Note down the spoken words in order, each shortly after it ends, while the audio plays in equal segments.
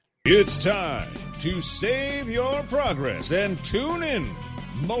It's time to save your progress and tune in.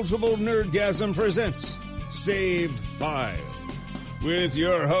 Multiple Nerdgasm presents Save File with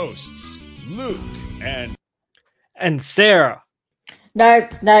your hosts, Luke and Sarah. No,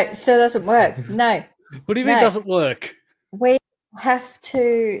 still doesn't work. No. What do you mean it doesn't work? We have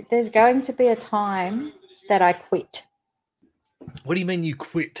to, there's going to be a time that I quit. What do you mean you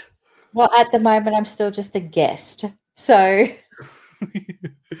quit? Well, at the moment, I'm still just a guest. So...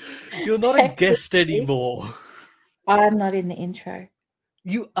 You're not a guest anymore. I'm not in the intro.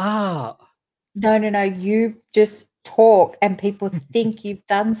 You are. No. You just talk and people think you've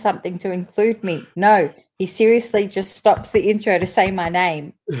done something to include me. No, he seriously just stops the intro to say my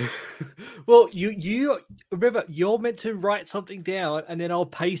name. Well, you remember, you're meant to write something down and then I'll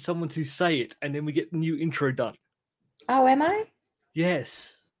pay someone to say it and then we get the new intro done. Oh, am I?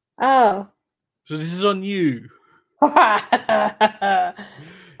 Yes. Oh. So this is on you.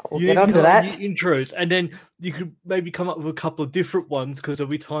 We'll get onto that. Intros, and then you could maybe come up with a couple of different ones because there'll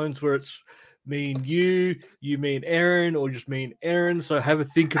be times where it's me and you me and Aaron, or just me and Aaron. So have a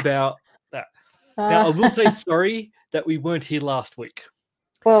think about that. Now, I will say sorry that we weren't here last week.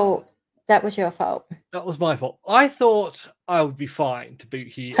 Well, that was your fault. That was my fault. I thought I would be fine to be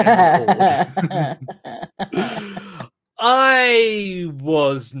here and record. I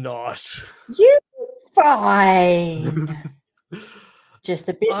was not. You fine. Just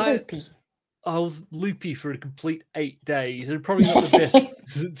a bit loopy. I was loopy for a complete 8 days, and probably not the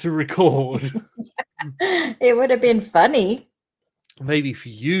best to record. It would have been funny. Maybe for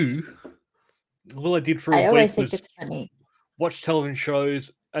you. All I did for a week always was think it's funny. Watch television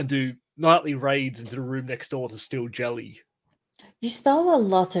shows and do nightly raids into the room next door to steal jelly. You stole a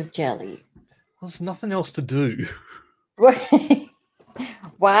lot of jelly. There's nothing else to do.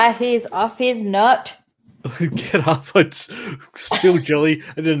 Why he's off his nut. Get up, I'd steal jelly,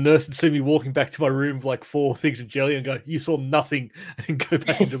 and then a nurse would see me walking back to my room with like 4 things of jelly and go, "You saw nothing," and then go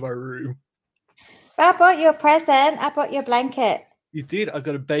back into my room. I bought you a present. I bought you a blanket. You did. I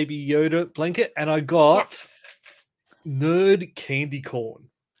got a Baby Yoda blanket, and I got Nerd candy corn.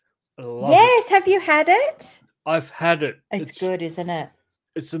 Yes, have you had it? I've had it. It's good, isn't it?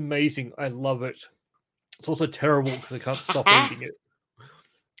 It's amazing. I love it. It's also terrible because I can't stop eating it.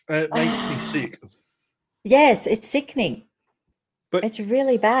 And it makes me sick. Yes, it's sickening. But it's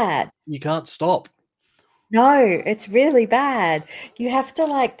really bad. You can't stop. No, it's really bad. You have to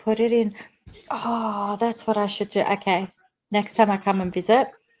like put it in. Oh, that's what I should do. Okay. Next time I come and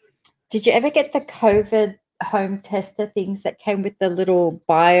visit. Did you ever get the COVID home tester things that came with the little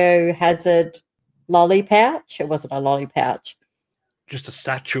biohazard lolly pouch? It wasn't a lolly pouch. Just a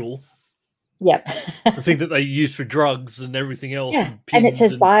satchel. Yep. The thing that they use for drugs and everything else. Yeah. And it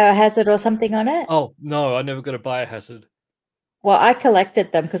says biohazard or something on it. Oh, no, I never got a biohazard. Well, I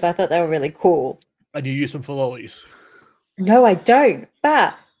collected them because I thought they were really cool. And you use them for lollies? No, I don't.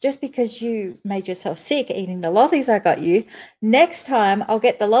 But just because you made yourself sick eating the lollies I got you, next time I'll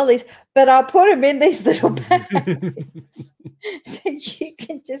get the lollies, but I'll put them in these little bags so you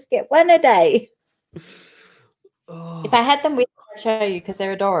can just get one a day. Oh. If I had them with me, I'll show you because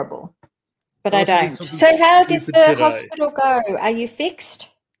they're adorable. But I don't. So how did the hospital go? Are you fixed?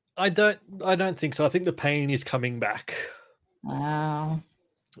 I don't think so. I think the pain is coming back. Wow.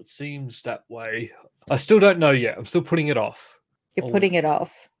 It seems that way. I still don't know yet. I'm still putting it off. You're putting it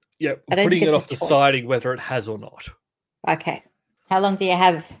off? Yeah, I'm putting it off, deciding whether it has or not. Okay. How long do you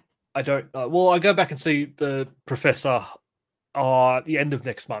have? I don't know. Well, I go back and see the professor at the end of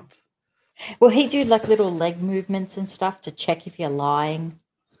next month. Will he do like little leg movements and stuff to check if you're lying?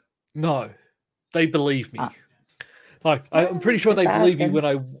 No. They believe me. Like I'm pretty sure they believe me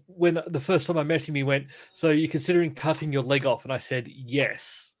when the first time I met him, he went, "So you're considering cutting your leg off?" And I said,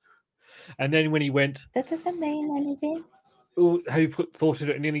 "Yes." And then when he went, "That doesn't mean anything." Well, have you put thought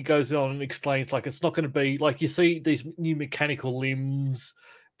into it? And then he goes on and explains, like, it's not going to be like you see these new mechanical limbs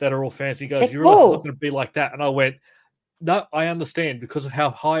that are all fancy. He goes, "You realize it's not going to be like that?" And I went, "No, I understand because of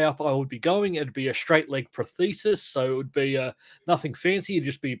how high up I would be going. It'd be a straight leg prosthesis, so it would be nothing fancy. It'd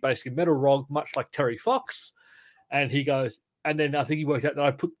just be basically metal rod, much like Terry Fox." And he goes, and then I think he worked out that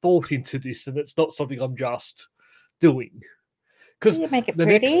I put thought into this, and it's not something I'm just doing. Because you make it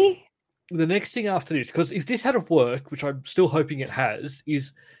pretty. The next thing after this, because if this had worked, which I'm still hoping it has,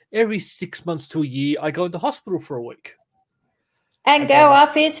 is every 6 months to a year I go into hospital for a week. And go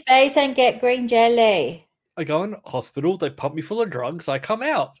off his face and get green jelly. I go in hospital, they pump me full of drugs, I come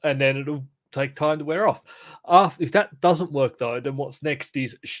out, and then it'll take time to wear off. If that doesn't work, though, then what's next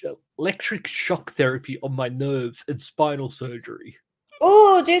is electric shock therapy on my nerves and spinal surgery.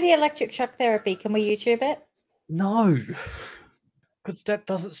 Oh, do the electric shock therapy. Can we YouTube it? No. Because that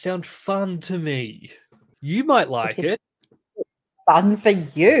doesn't sound fun to me. You might like it. Fun for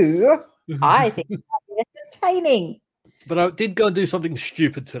you. I think it might be entertaining. But I did go and do something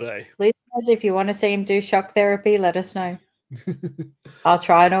stupid today. Listeners, if you want to see him do shock therapy, let us know. I'll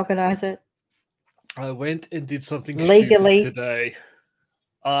try and organise it. I went and did something legally stupid today.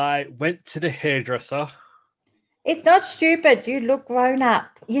 I went to the hairdresser. It's not stupid. You look grown up.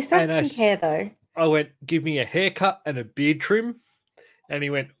 You still have pink hair, though. I went, give me a haircut and a beard trim. And he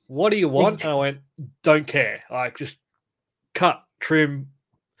went, what do you want? And I went, don't care. Like, just cut, trim.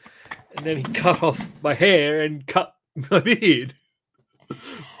 And then he cut off my hair and cut my beard.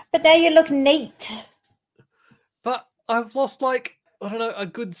 But now you look neat. But I've lost, like, I don't know, a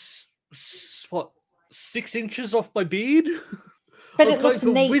good, 6 inches off my beard? But it looks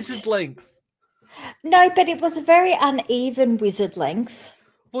neat. Wizard length. No, but it was a very uneven wizard length.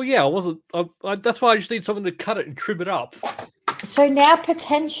 Well, yeah, I wasn't. That's why I just need someone to cut it and trim it up. So now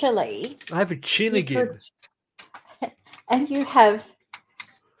potentially, I have a chin again, and you have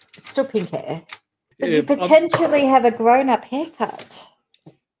still pink hair, but you potentially have a grown-up haircut.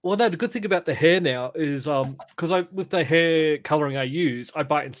 Well, no, the good thing about the hair now is because with the hair coloring I use, I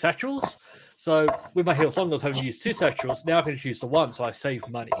buy it in satchels. So with my hair was long, I was having to use 2 satchels. Now I can just use the one, so I save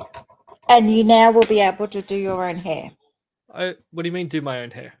money. And you now will be able to do your own hair. What do you mean, do my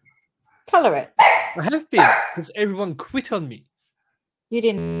own hair? Colour it. I have been, because everyone quit on me. You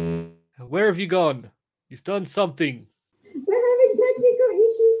didn't. Where have you gone? You've done something. We're having technical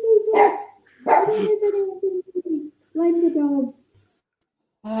issues, people. I don't know if anything. Blame the dog.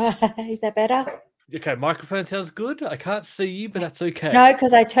 Is that better? Okay, microphone sounds good. I can't see you, but that's okay. No,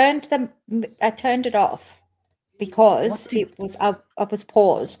 because I turned it off because it was I was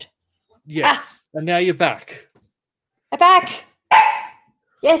paused. Yes, and now you're back. We're back.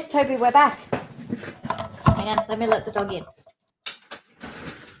 Yes, Toby, we're back. Hang on, let me let the dog in.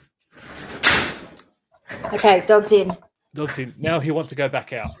 Okay, dog's in. Dog's in. Now he wants to go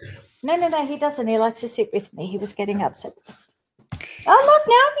back out. No, he doesn't. He likes to sit with me. He was getting upset. Oh, look,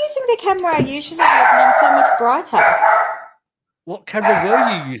 now I'm using the camera I usually use and I'm so much brighter. What camera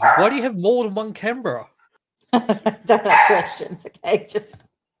were you using? Why do you have more than one camera? Don't have questions, okay? Just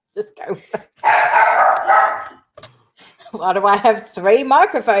go with it. Why do I have 3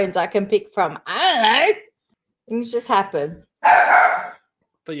 microphones I can pick from? I don't know. Things just happen.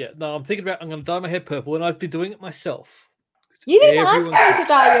 But yeah, no, I'm thinking about I'm going to dye my hair purple, and I've been doing it myself. You didn't ask me to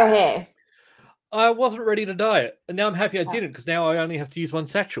dye your hair. I wasn't ready to dye it, and now I'm happy I didn't, because now I only have to use 1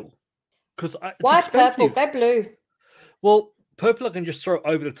 satchel. Because why purple? Go blue. Well, purple I can just throw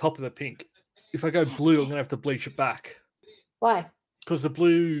over the top of the pink. If I go blue, I'm going to have to bleach it back. Why? Because the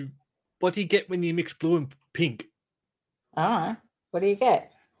blue... What do you get when you mix blue and pink? Oh, what do you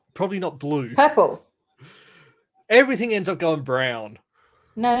get? Probably not blue. Purple. Everything ends up going brown.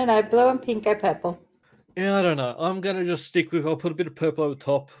 No. Blue and pink go purple. Yeah, I don't know. I'm going to just stick with... I'll put a bit of purple over the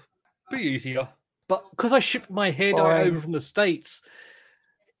top. Be easier. But because I shipped my hair dye over from the States,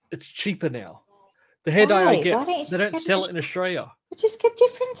 it's cheaper now. The hair dye I get, they don't sell it in Australia. Just get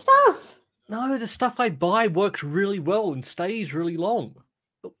different stuff. No, the stuff I buy works really well and stays really long.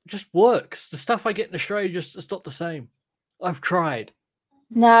 It just works. The stuff I get in Australia it's not the same. I've tried.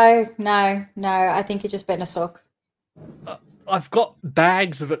 No. I think you're just being a sock. I've got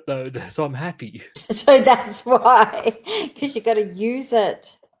bags of it though, so I'm happy. So that's why, because you got to use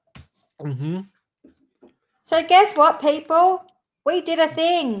it. Mm-hmm. So guess what, people? We did a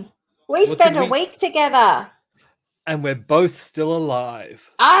thing. We spent a week together. And we're both still alive.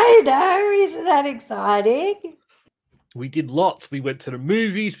 I know. Isn't that exciting? We did lots. We went to the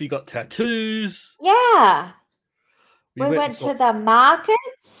movies. We got tattoos. Yeah. We went to the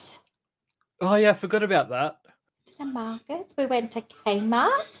markets. Oh, yeah. I forgot about that. To the markets. We went to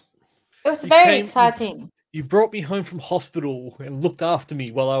Kmart. It was very exciting. You brought me home from hospital and looked after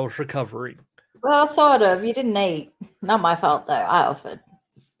me while I was recovering. Well, sort of. You didn't eat. Not my fault, though. I offered.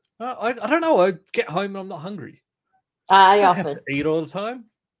 I don't know. I get home and I'm not hungry. I offered. Have to eat all the time.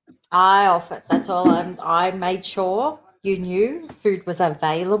 I offered. That's all. I made sure you knew food was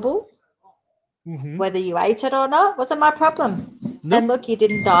available. Mm-hmm. Whether you ate it or not wasn't my problem. Nope. And look, you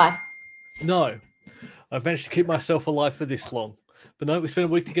didn't die. No. I managed to keep myself alive for this long. But no, we spent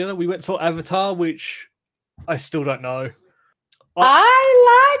a week together. We went and saw Avatar, which I still don't know.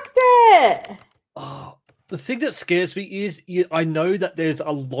 I liked it. Oh, the thing that scares me is I know that there's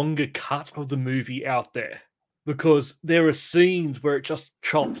a longer cut of the movie out there because there are scenes where it just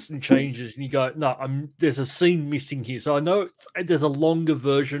chops and changes and you go, no, there's a scene missing here. So I know there's a longer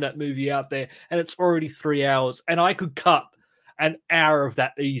version of that movie out there and it's already 3 hours and I could cut an hour of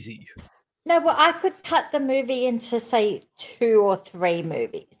that easy. No, well, I could cut the movie into, say, 2 or 3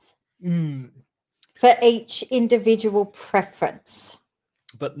 movies for each individual preference.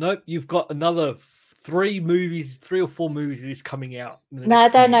 But nope, you've got another 3 or 4 movies that is coming out. No, I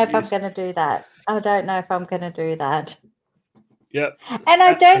don't know if I'm going to do that. I don't know if I'm going to do that. Yep. And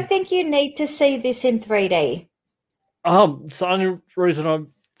I don't think you need to see this in 3D. It's the only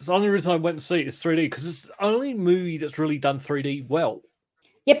reason I went to see it is 3D, because it's the only movie that's really done 3D well.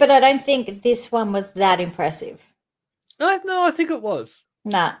 Yeah, but I don't think this one was that impressive. No, I think it was.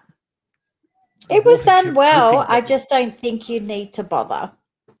 Nah. It was done well. I just don't think you need to bother.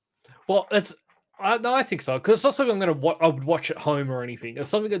 Well, I think so, because it's not something I would watch at home or anything. It's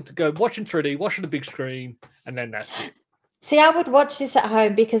something to go watch in 3D, watch on the big screen, and then that's it. See, I would watch this at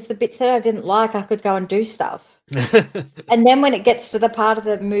home because the bits that I didn't like, I could go and do stuff. And then when it gets to the part of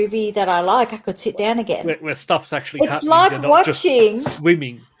the movie that I like, I could sit down again. Where stuff's actually happening. It's like watching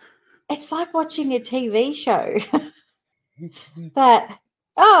swimming. It's like watching a TV show.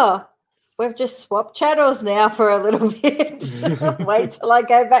 We've just swapped channels now for a little bit. Wait till I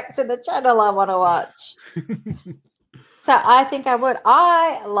go back to the channel I want to watch. So I think I would.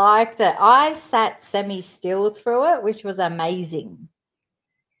 I liked it. I sat semi-still through it, which was amazing.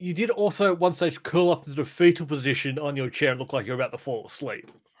 You did also at one stage curl up into the fetal position on your chair and look like you're about to fall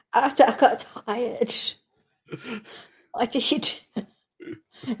asleep. I got tired. I did.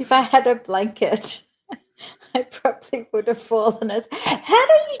 If I had a blanket, I probably would have fallen asleep. How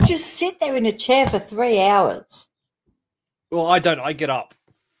do you just sit there in a chair for 3 hours? Well, I don't. I get up.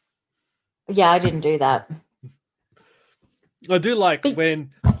 Yeah, I didn't do that. I do like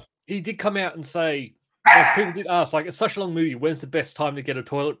when he did come out and say, people did ask, like, it's such a long movie, when's the best time to get a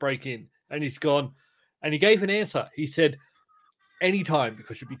toilet break in? And he's gone, and he gave an answer. He said, anytime,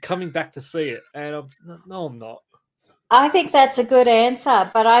 because you'll be coming back to see it. And no, I'm not. I think that's a good answer,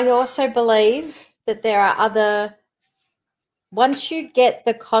 but I also believe that there are other... Once you get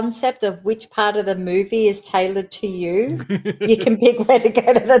the concept of which part of the movie is tailored to you, you can pick where to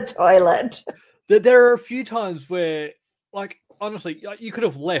go to the toilet. There are a few times where, like, honestly, you could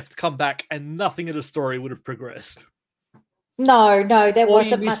have left, come back, and nothing in the story would have progressed. No, there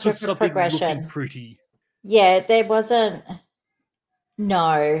wasn't much of a progression. Pretty. Yeah, there wasn't.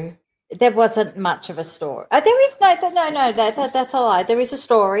 No, there wasn't much of a story. There is no. That's a lie. There is a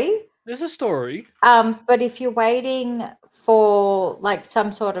story. There's a story. But if you're waiting for like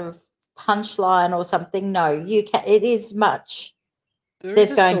some sort of punchline or something, no, you can. It is much.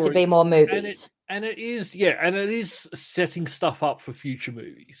 There's going to be more movies. And it is setting stuff up for future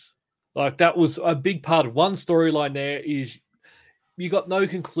movies. Like, that was a big part of one storyline there is you got no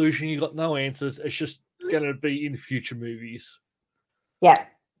conclusion, you got no answers. It's just going to be in future movies. Yeah.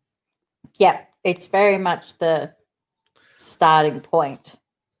 Yeah. It's very much the starting point.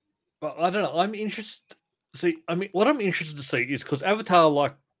 But I don't know. I'm interested. What I'm interested to see is because Avatar,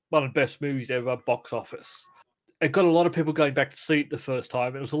 like one of the best movies ever, box office. It got a lot of people going back to see it the first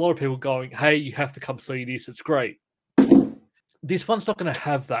time. It was a lot of people going, hey, you have to come see this. It's great. This one's not going to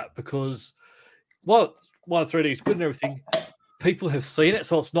have that because while 3D is good and everything, people have seen it.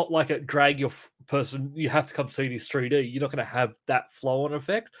 So it's not like a drag your person. You have to come see this 3D. You're not going to have that flow-on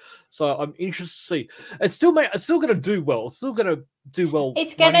effect. So I'm interested to see. It's still going to do well. It's still going to do well.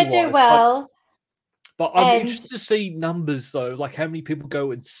 It's going to do well. But I'm interested to see numbers, though, like how many people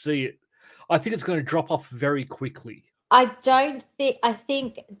go and see it. I think it's going to drop off very quickly. I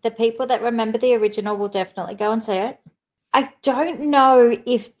think the people that remember the original will definitely go and see it. I don't know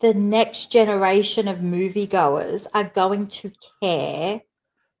if the next generation of moviegoers are going to care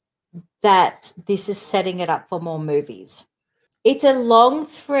that this is setting it up for more movies. It's a long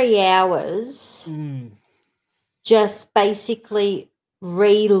 3 hours just basically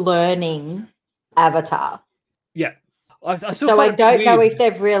relearning Avatar. Yeah. I don't know if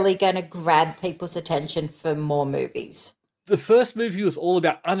they're really going to grab people's attention for more movies. The first movie was all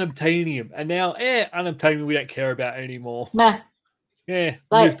about unobtainium, and now, unobtainium we don't care about anymore. Nah. Yeah,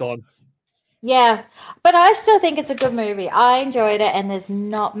 moved on. Yeah, but I still think it's a good movie. I enjoyed it, and there's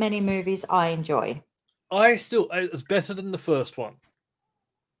not many movies I enjoy. It's better than the first one.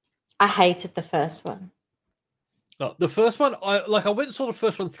 I hated the first one. No, the first one, I went and saw the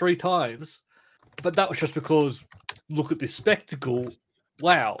first one 3 times, but that was just because, look at this spectacle,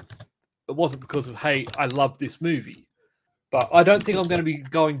 wow. It wasn't because of, hey, I love this movie. But I don't think I'm going to be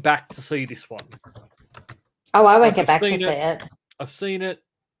going back to see this one. Oh, I won't get back to see it. I've seen it.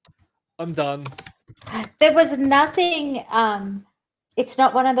 I'm done. There was nothing. It's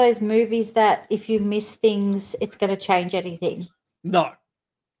not one of those movies that if you miss things, it's going to change anything. No.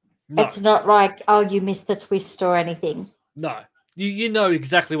 It's not like, oh, you missed a twist or anything. No. You know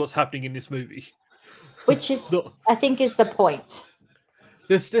exactly what's happening in this movie. Which is, I think, is the point.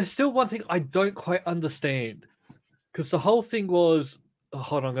 There's still one thing I don't quite understand. Because the whole thing was... Oh,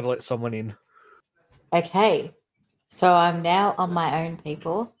 hold on, I'm going to let someone in. Okay. So I'm now on my own,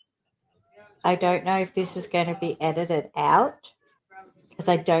 people. I don't know if this is going to be edited out because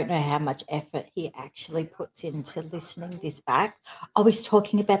I don't know how much effort he actually puts into listening this back. Oh, he's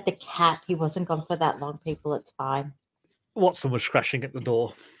talking about the cat. He wasn't gone for that long, people. It's fine. Watson was scratching at the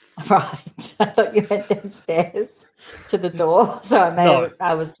door. Right. I thought you went downstairs to the door. So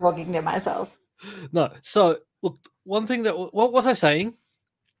I was talking to myself. No. So, look, one thing that... What was I saying?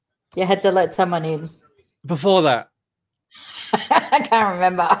 You had to let someone in. Before that. I can't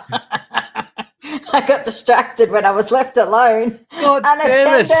remember. I got distracted when I was left alone. God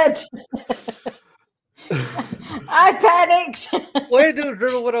unattended. I panicked. Where do you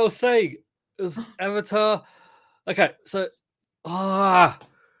remember what I was saying? It was Avatar. Okay, so I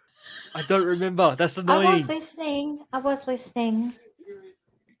don't remember. That's annoying. I was listening.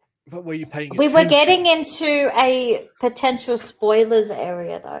 But were you paying attention? We were getting into a potential spoilers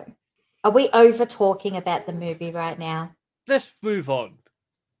area, though. Are we over talking about the movie right now? Let's move on.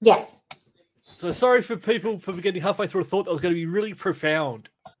 Yeah. So sorry for people for getting halfway through a thought that was going to be really profound.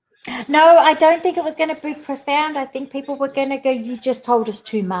 No, I don't think it was going to be profound. I think people were going to go, you just told us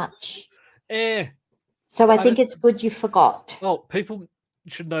too much. So I think it's good you forgot. Oh, people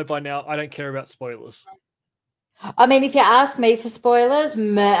should know by now I don't care about spoilers. I mean, if you ask me for spoilers,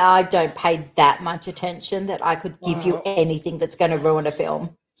 I don't pay that much attention that I could give you anything that's going to ruin a film.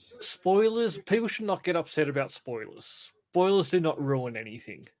 Spoilers, people should not get upset about spoilers. Spoilers do not ruin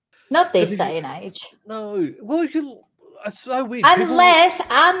anything. Not this day and age. No. Well, it's so weird.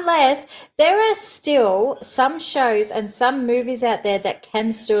 Unless there are still some shows and some movies out there that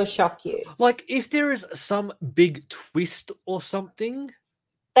can still shock you. Like if there is some big twist or something.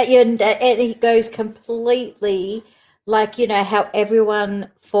 That it goes completely like, you know, how everyone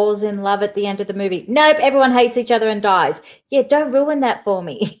falls in love at the end of the movie. Nope, everyone hates each other and dies. Yeah, don't ruin that for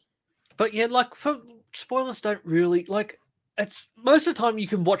me. But yeah, like spoilers don't really like. It's most of the time you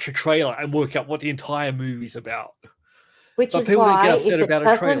can watch a trailer and work out what the entire movie's about. Which but is people why get upset about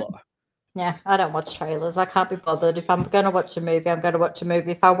a trailer. Yeah, I don't watch trailers. I can't be bothered. If I'm going to watch a movie, I'm going to watch a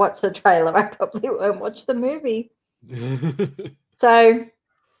movie. If I watch the trailer, I probably won't watch the movie. So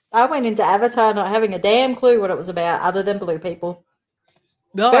I went into Avatar not having a damn clue what it was about other than blue people.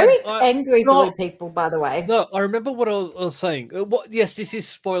 No, Very angry blue people, by the way. No, I remember what I was saying. Yes, this is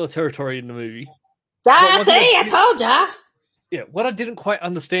spoiler territory in the movie. I told ya. Yeah, what I didn't quite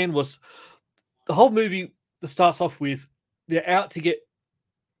understand was the whole movie that starts off with they're out to get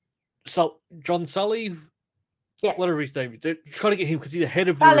John Sully, whatever his name is. They're trying to get him because he's the head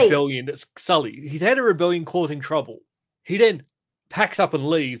of the rebellion. That's Sully. He's the head of rebellion causing trouble. He then packs up and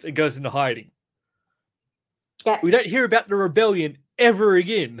leaves and goes into hiding. Yeah. We don't hear about the rebellion ever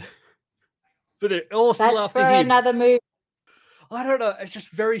again. But they're all still after him. That's for another movie. I don't know. It's just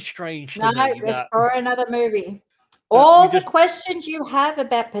very strange. No, it's for another movie. All the questions you have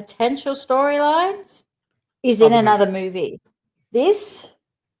about potential storylines is in another movie. This,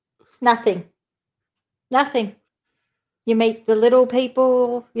 nothing. Nothing. You meet the little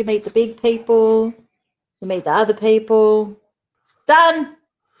people, you meet the big people, you meet the other people. Done.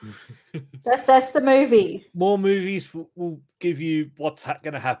 That's the movie. More movies will give you what's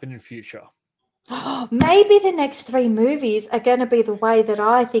going to happen in future. Maybe the next 3 movies are going to be the way that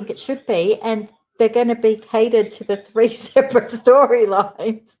I think it should be, and they're going to be catered to the 3 separate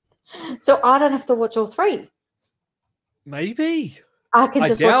storylines. So I don't have to watch all 3. Maybe. I can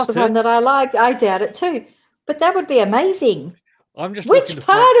just watch the one that I like. I doubt it too. But that would be amazing. Which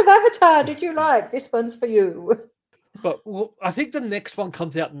part of Avatar did you like? This one's for you. But I think the next one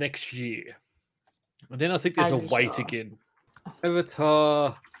comes out next year. And then I think there's a wait again.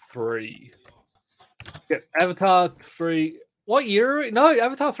 Avatar 3. Yeah, Avatar 3. What year? No,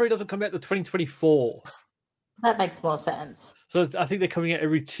 Avatar 3 doesn't come out until 2024. That makes more sense. So I think they're coming out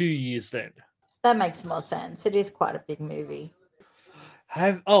every 2 years then. That makes more sense. It is quite a big movie.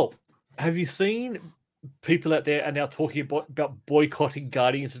 Have you seen people out there are now talking about boycotting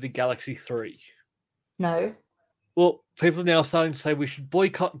Guardians of the Galaxy 3? No. Well, people are now starting to say we should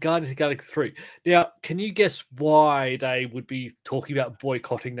boycott Guardians of the Galaxy 3. Now, can you guess why they would be talking about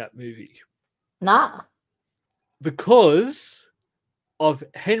boycotting that movie? Nah. Because of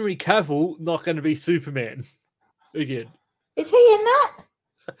Henry Cavill not going to be Superman again. Is he in that?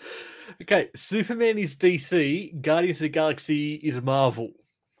 Okay, Superman is DC, Guardians of the Galaxy is Marvel.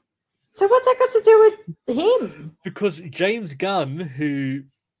 So what's that got to do with him? Because James Gunn, who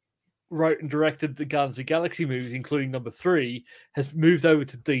wrote and directed the Guardians of the Galaxy movies, including number 3, has moved over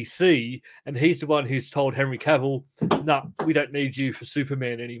to DC, and he's the one who's told Henry Cavill, "No, we don't need you for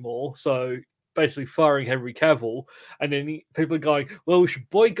Superman anymore." So basically firing Henry Cavill, and then people are going, "Well, we should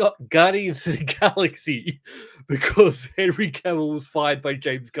boycott Guardians of the Galaxy because Henry Cavill was fired by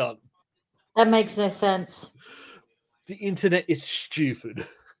James Gunn." That makes no sense. The internet is stupid.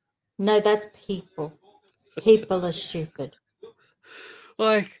 No, that's people. People are stupid.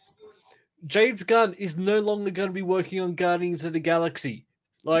 Like, James Gunn is no longer going to be working on Guardians of the Galaxy.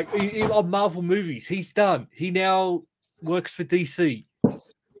 Like, on Marvel movies, he's done. He now works for DC.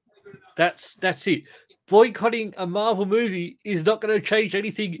 That's it. Boycotting a Marvel movie is not going to change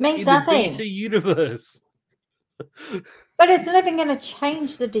anything in the DC universe. But it's not even going to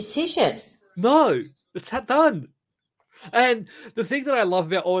change the decision. No, it's done. And the thing that I love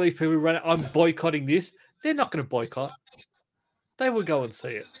about all these people who run, I'm boycotting this, they're not going to boycott. They will go and see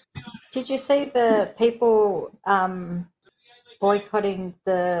it. Did you see the people boycotting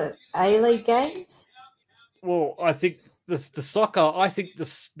the A-League games? Well, I think the soccer. I think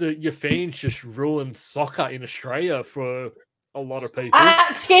your fans just ruined soccer in Australia for a lot of people.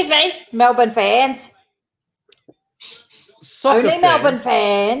 Excuse me, Melbourne fans. Soccer Only fans, Melbourne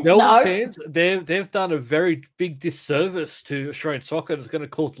fans. Melbourne fans. They've done a very big disservice to Australian soccer, and it's going to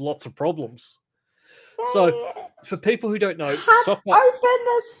cause lots of problems. So, for people who don't know, cut open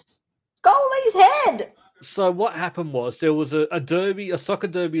the goalie's head. So what happened was there was a soccer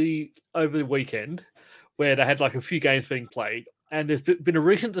derby over the weekend where they had like a few games being played, and there's been a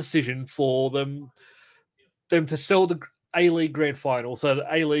recent decision for them to sell the A-League Grand Final. So the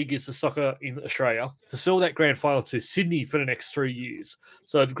A-League is the soccer in Australia, to sell that Grand Final to Sydney for the next 3 years.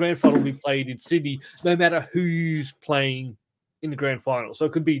 So the Grand Final will be played in Sydney no matter who's playing in the Grand Final. So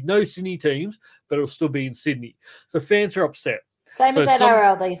it could be no Sydney teams, but it'll still be in Sydney. So fans are upset. Same as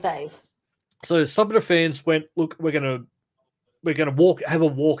NRL these days. So some of the fans went, "Look, we're gonna have a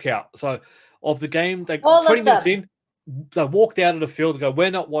walkout." So of the game, 20 minutes in, they walked out of the field and go,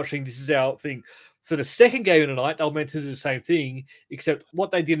 "We're not watching. This is our thing." For the second game of the night, they'll meant to do the same thing, except what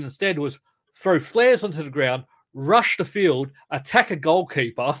they did instead was throw flares onto the ground, rush the field, attack a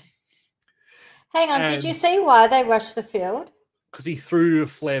goalkeeper. Hang on, did you see why they rushed the field? Because he threw a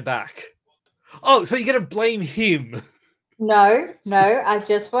flare back. Oh, so you're going to blame him? No. I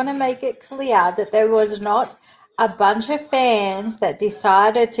just want to make it clear that there was not a bunch of fans that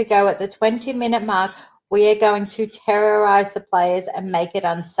decided to go at the 20-minute mark, we are going to terrorize the players and make it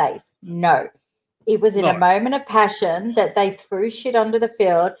unsafe. No. It was in a moment of passion that they threw shit onto the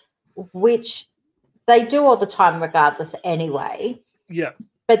field, which they do all the time regardless anyway. Yeah.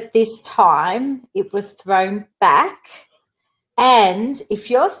 But this time it was thrown back. And if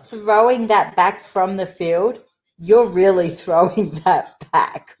you're throwing that back from the field, you're really throwing that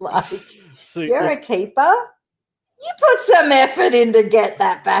back. Like, you're a keeper. You put some effort in to get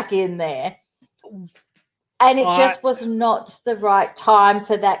that back in there. And it just was not the right time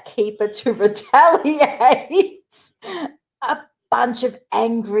for that keeper to retaliate. A bunch of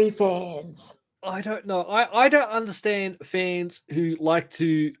angry fans. I don't know. I don't understand fans who like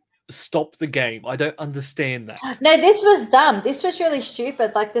to stop the game. I don't understand that. No, this was dumb. This was really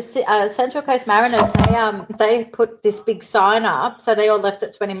stupid. Like the Central Coast Mariners, they put this big sign up, so they all left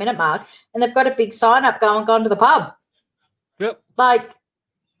at 20-minute mark, and they've got a big sign up going, "Gone to the pub." Yep. Like,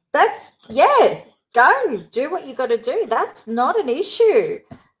 that's, go do what you got to do. That's not an issue.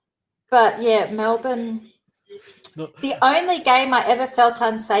 But yeah, Melbourne. No. The only game I ever felt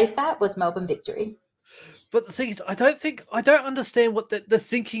unsafe at was Melbourne Victory. But the thing is, I don't understand what the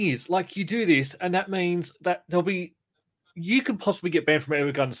thinking is. Like, you do this, and that means that you could possibly get banned from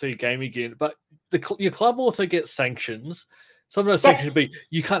ever going to see a game again. But your club also gets sanctions. Some of those sanctions would be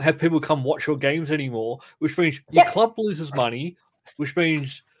you can't have people come watch your games anymore, which means your club loses money, which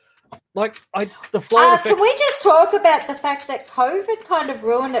means the flow effect. Can we just talk about the fact that COVID kind of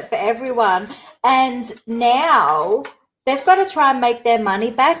ruined it for everyone, and now they've got to try and make their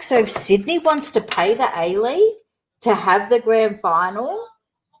money back. So if Sydney wants to pay the A-League to have the grand final,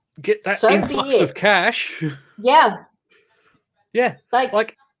 get that influx of cash. Yeah. Yeah.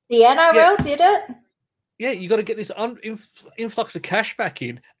 Like the NRL did it. Yeah, you got to get this influx of cash back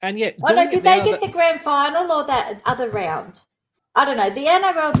in. And yet, did they get the grand final or that other round? I don't know. The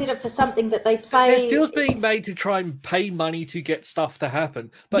NRL did it for something that they played. There's deals being made to try and pay money to get stuff to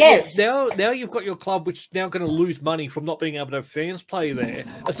happen. But yes, now you've got your club, which is now going to lose money from not being able to have fans play there.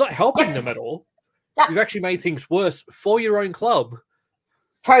 It's not helping them at all. You've actually made things worse for your own club.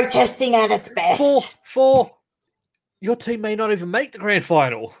 Protesting at its best. For your team may not even make the grand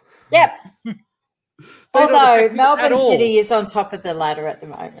final. Yep. Although Melbourne City is on top of the ladder at the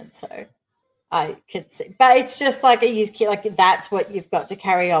moment, so I could see. But it's just like a used kid, like that's what you've got to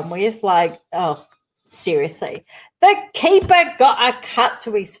carry on with. Like, oh, seriously. The keeper got a cut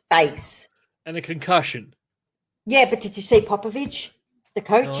to his face. And a concussion. Yeah, but did you see Popovich, the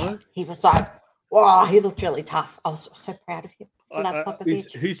coach? No. He was like, wow, he looked really tough. I was so proud of him. I love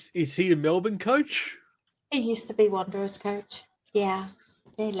Popovich. Is he a Melbourne coach? He used to be Wanderers coach. Yeah,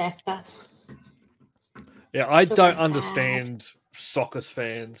 he left us. Yeah, I don't understand soccer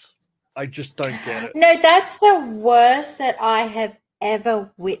fans. I just don't get it. No, that's the worst that I have ever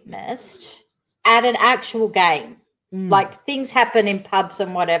witnessed at an actual game. Like things happen in pubs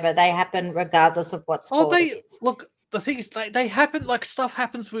and whatever. They happen regardless of what sport it is. Look, the thing is, they happen, like stuff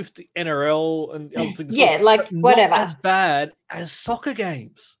happens with the NRL and other things. Yeah, like whatever. Not as bad as soccer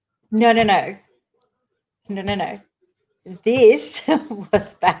games. No. This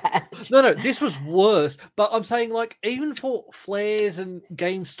was bad. No, this was worse. But I'm saying, like, even for flares and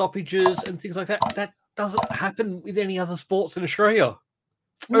game stoppages and things like that, that doesn't happen with any other sports in Australia.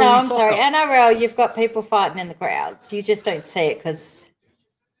 No, I'm sorry. NRL, you've got people fighting in the crowds. You just don't see it because...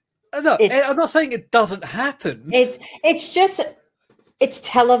 No, I'm not saying it doesn't happen. It's just... It's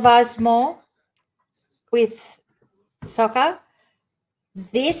televised more with soccer.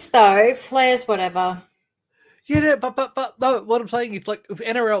 This, though, flares, whatever... Yeah, but no, what I'm saying is, like, with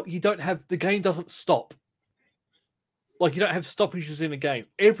NRL, you don't have, the game doesn't stop. Like, you don't have stoppages in a game.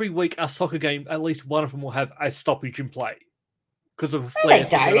 Every week, a soccer game, at least one of them will have a stoppage in play. Because of flares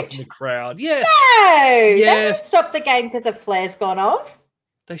going off in the crowd. Yeah. No! Yes. They don't stop the game because a flare's gone off.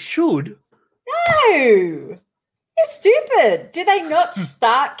 They should. No! You're stupid. Do they not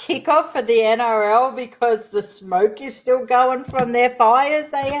start kickoff for the NRL because the smoke is still going from their fires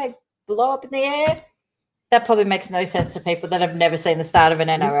they blow up in the air? That probably makes no sense to people that have never seen the start of an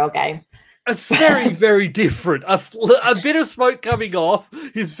NRL game. It's very, very different. A bit of smoke coming off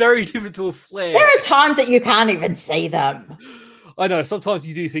is very different to a flare. There are times that you can't even see them. I know. Sometimes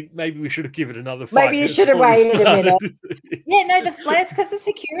you do think maybe we should have given it another fight. Maybe you should have waited a minute. Yeah, no, the flares, because the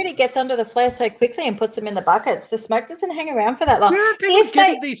security gets under the flares so quickly and puts them in the buckets. The smoke doesn't hang around for that long. Where are people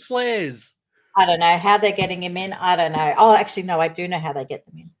getting these flares? I don't know how they're getting them in. I don't know. Oh, actually, no, I do know how they get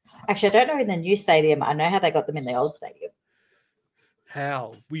them in. Actually, I don't know in the new stadium. I know how they got them in the old stadium.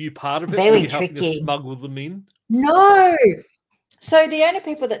 How? Were you part of it? Very Were you tricky. helping to smuggle them in? No. So the only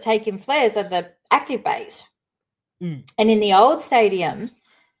people that take in flares are the active bays. And in the old stadium,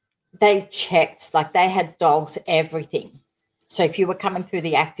 they checked, like they had dogs, everything. So if you were coming through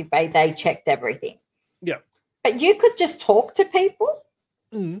the active bay, they checked everything. Yeah. But you could just talk to people.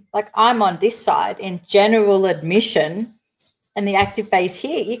 Like I'm on this side in general admission and the active base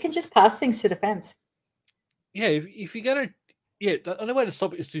here, you can just pass things to the fence. Yeah, if you're going to, the only way to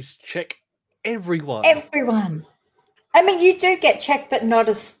stop it is to check everyone. Everyone. I mean, you do get checked, but not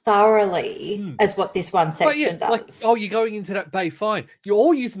as thoroughly as what this one section does. Like, you're going into that bay, fine. You're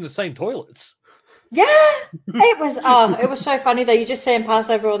all using the same toilets. Yeah. It was so funny though. You just see them pass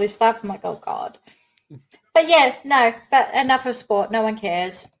over all this stuff. I'm like, oh God. But yeah, no, but enough of sport. No one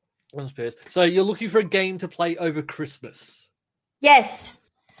cares. So you're looking for a game to play over Christmas? Yes.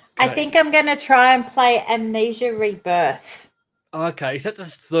 Okay. I think I'm going to try and play Amnesia Rebirth. Okay. Is that the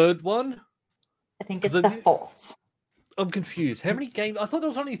third one? I think it's the fourth. I'm confused. How many games? I thought there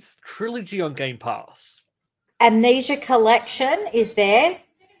was only a trilogy on Game Pass. Amnesia Collection is there,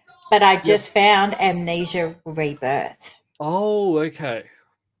 but I just found Amnesia Rebirth. Oh, okay.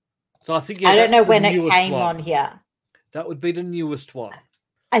 So I think I don't know when it came on here. That would be the newest one.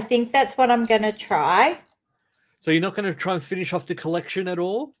 I think that's what I'm going to try. So you're not going to try and finish off the collection at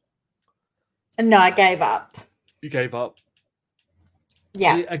all? No, I gave up. You gave up?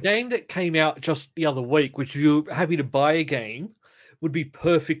 Yeah. A game that came out just the other week, which if you're happy to buy a game, would be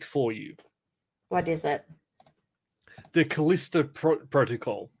perfect for you. What is it? The Callisto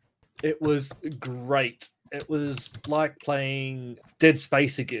Protocol. It was great. It was like playing Dead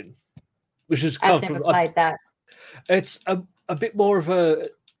Space again, which is I've never played that. It's a bit more of a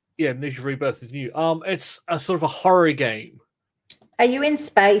Amnesia Rebirth is new. It's a sort of a horror game. Are you in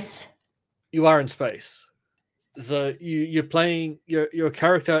space? You are in space. So you're playing. Your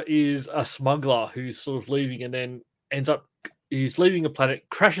character is a smuggler who's sort of leaving, and then he's leaving a planet,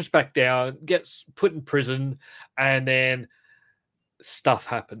 crashes back down, gets put in prison, and then stuff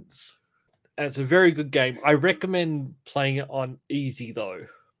happens. And it's a very good game. I recommend playing it on easy though.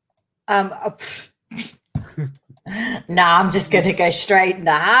 Nah, I'm just going to go straight in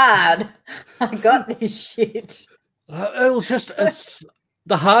the hard. I got this shit. It was just it's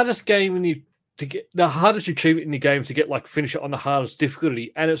the hardest game the hardest achievement in the game to get finish it on the hardest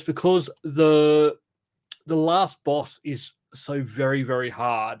difficulty, and it's because the the last boss is so very, very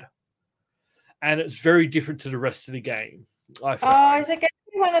hard. And it's very different to the rest of the game. I find. Is it going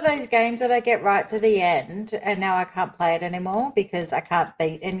to be one of those games that I get right to the end and now I can't play it anymore because I can't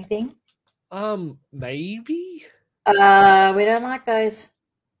beat anything? Maybe. We don't like those.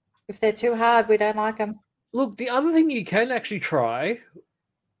 If they're too hard, we don't like them. Look, the other thing you can actually try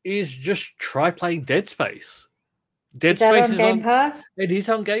is just try playing Dead Space. Is that on Game Pass? It is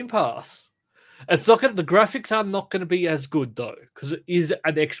on Game Pass. It's not the graphics are not going to be as good though, because it is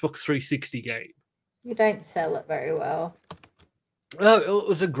an Xbox 360 game. You don't sell it very well. Oh, it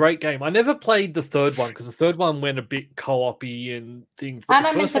was a great game. I never played the third one because the third one went a bit co-op-y and things. Aren't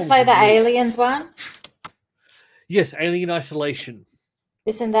I meant to play the Aliens one? Yes, Alien Isolation.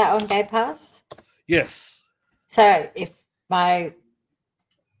 Isn't that on Game Pass? Yes. So if my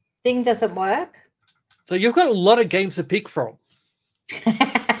thing doesn't work... So you've got a lot of games to pick from.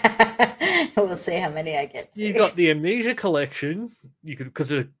 We'll see how many I get to. You got the Amnesia Collection. You could,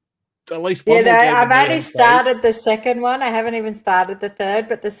 because at least one. I've only started the second one. I haven't even started the third,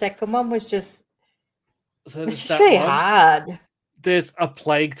 but the second one was just. So it's just very hard. There's A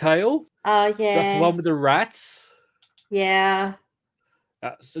Plague Tale. Oh yeah, that's the one with the rats. Yeah,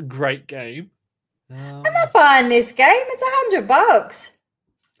 that's a great game. I'm not buying this game. It's $100.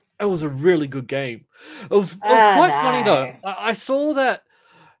 It was a really good game. It was quite funny though. I saw that.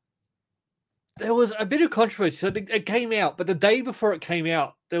 There was a bit of controversy. So it came out, but the day before it came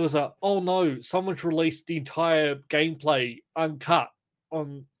out, there was oh no, someone's released the entire gameplay uncut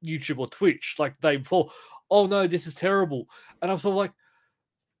on YouTube or Twitch like the day before. Oh no, this is terrible. And I'm sort of like,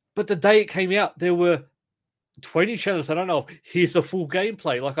 but the day it came out, there were 20 channels. I don't know. Here's the full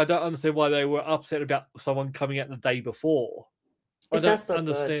gameplay. Like, I don't understand why they were upset about someone coming out the day before. I don't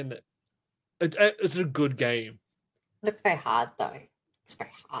understand it. It's a good game. It looks very hard though. It's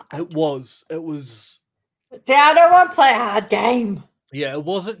very hard. It was. Yeah, I don't want to play a hard game. Yeah, it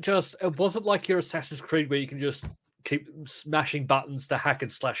wasn't like your Assassin's Creed where you can just keep smashing buttons to hack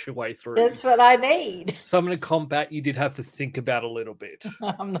and slash your way through. That's what I need. Some of the combat you did have to think about a little bit.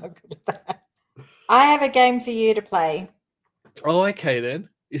 I'm not good at that. I have a game for you to play. Oh, okay then.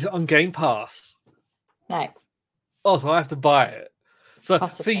 Is it on Game Pass? No. Oh, so I have to buy it. So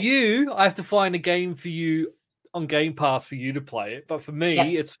Possibly. For you, I have to find a game for you on Game Pass for you to play it. But for me,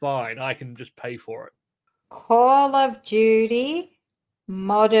 It's fine. I can just pay for it. Call of Duty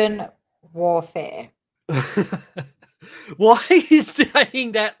Modern Warfare. Why are you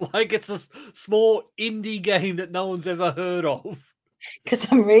saying that like it's a small indie game that no one's ever heard of? Because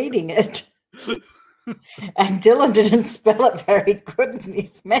I'm reading it. And Dylan didn't spell it very good in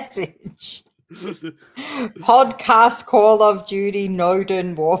his message. Podcast Call of Duty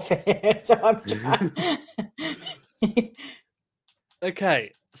Modern Warfare. So I'm trying.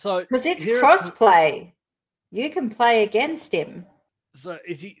 Okay, so because it's cross-play. You can play against him. So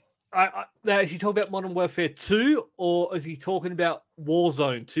is he? Now, is he talking about Modern Warfare 2 or is he talking about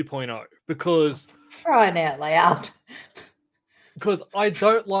Warzone 2.0? Because crying out loud. Because I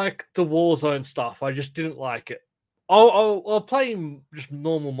don't like the Warzone stuff. I just didn't like it. I'll play just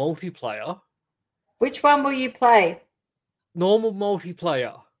normal multiplayer. Which one will you play? Normal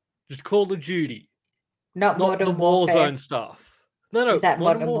multiplayer. Just Call of Duty. Not Modern the Warfare. Warzone stuff. No. Is that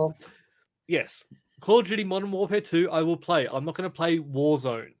Modern Warfare? Yes. Call of Duty Modern Warfare 2, I will play. I'm not going to play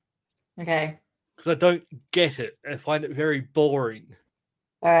Warzone. Okay. Because I don't get it. I find it very boring.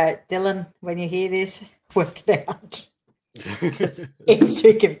 All right, Dylan, when you hear this, work it out. It's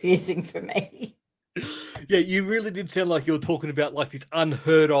too confusing for me. Yeah, you really did sound like you were talking about like this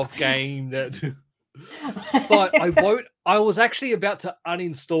unheard of game that... But I was actually about to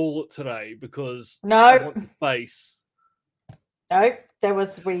uninstall it today because I want space. No,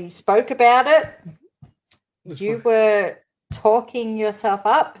 we spoke about it. You were talking yourself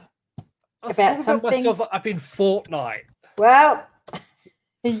up about something. Myself up in Fortnite. Well,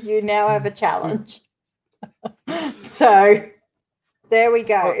 you now have a challenge. So there we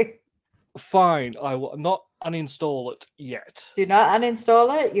go. Fine, I will not uninstall it yet. Do not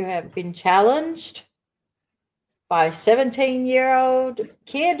uninstall it. You have been challenged by a 17-year-old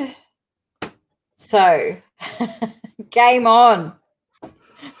kid. So game on. I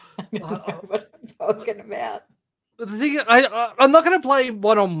don't know what I'm talking about. The thing is, I'm not going to play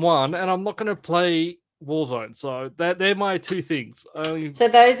one-on-one, and I'm not going to play Warzone. So they're my two things. So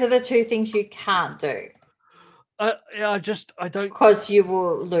those are the two things you can't do. I don't. Because you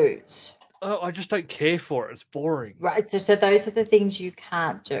will lose. I just don't care for it. It's boring. Right. So those are the things you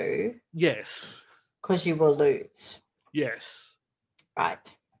can't do. Yes. Because you will lose. Yes. Right.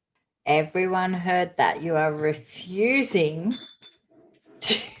 Everyone heard that. You are refusing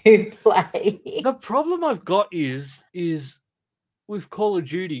to to play. The problem I've got is with Call of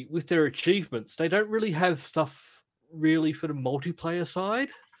Duty, with their achievements, they don't really have stuff really for the multiplayer side.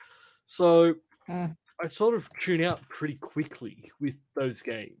 So I sort of tune out pretty quickly with those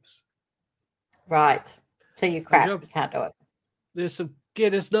games. Right. So you crap. You can't do it.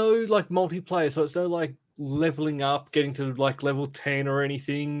 There's no like multiplayer, so it's no like leveling up, getting to like level 10 or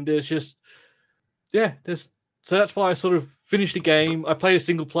anything. There's just so that's why I sort of finished the game. I play a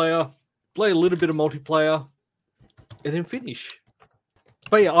single player, play a little bit of multiplayer, and then finish.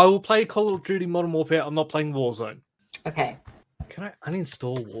 But yeah, I will play Call of Duty Modern Warfare. I'm not playing Warzone. Okay. Can I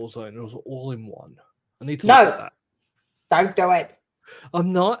uninstall Warzone? It was all in one. I need to look at that. Don't do it.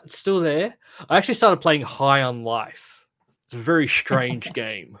 I'm not. It's still there. I actually started playing High on Life. It's a very strange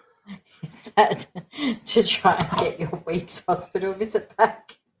game. Is that to try and get your week's hospital visit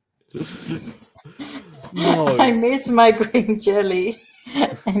back? No. I miss my green jelly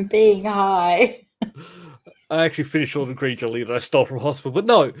and being high. I actually finished all the green jelly that I stole from hospital. But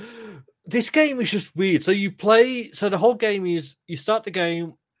no, this game is just weird. So the whole game is you start the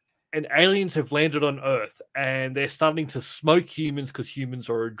game and aliens have landed on Earth and they're starting to smoke humans because humans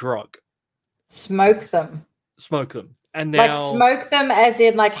are a drug. Smoke them. And now, like smoke them as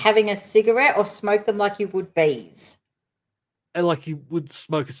in like having a cigarette, or smoke them like you would bees? And like you would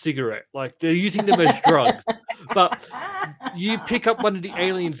smoke a cigarette. Like they're using them as drugs. But you pick up one of the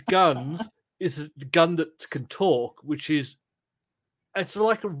aliens' guns, is the gun that can talk, it's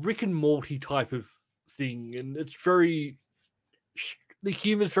like a Rick and Morty type of thing. And it's the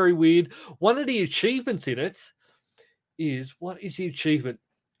humor's very weird. One of the achievements in it is, what is the achievement?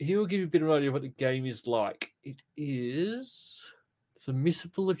 He will give you a bit of an idea of what the game is like. It's a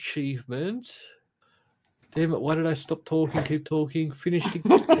missable achievement. Damn it, why did I stop talking? Keep talking. Finish the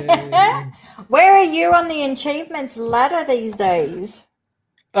game. Where are you on the achievements ladder these days?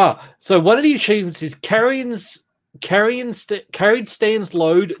 So one of the achievements is carried Stan's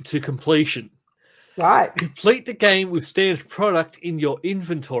load to completion. Right. Complete the game with Stan's product in your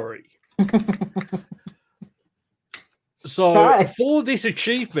inventory. So for this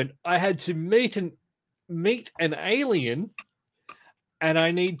achievement, I had to meet an alien, and I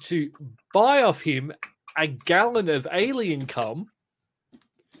need to buy off him a gallon of alien cum,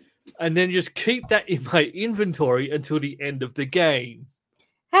 and then just keep that in my inventory until the end of the game.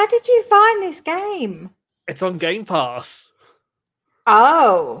 How did you find this game? It's on Game Pass.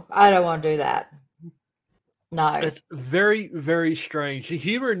 Oh, I don't want to do that. No. It's very, very strange. The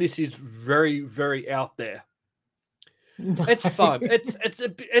humor in this is very, very out there. No. It's fun.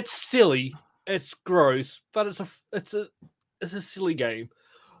 It's silly. It's gross, but it's a silly game.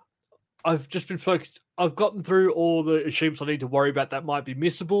 I've just been focused. I've gotten through all the achievements I need to worry about that might be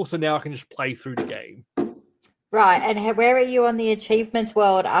missable, so now I can just play through the game. Right, and where are you on the achievements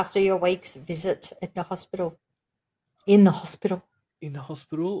world after your week's visit at the hospital? In the hospital.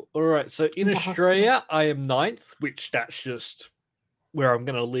 All right, so in Australia, I am 9th, which that's just where I'm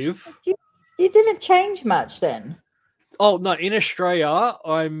going to live. You didn't change much then. Oh, no, in Australia,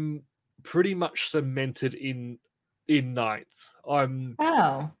 I'm pretty much cemented in 9th. I'm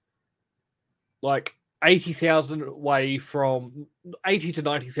like 80,000 away from 80 to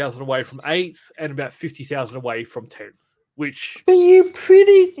 90,000 away from 8th, and about 50,000 away from 10th. But you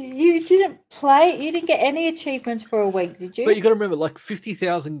didn't get any achievements for a week, did you? But you got to remember, like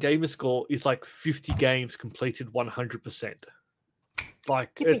 50,000 gamer score is like 50 games completed 100%. Like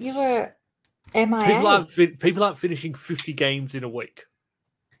but you were MIA. People aren't finishing 50 games in a week.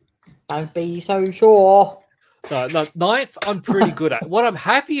 Don't be so sure. No, 9th, I'm pretty good at. What I'm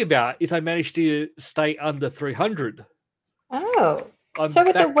happy about is I managed to stay under 300. Oh.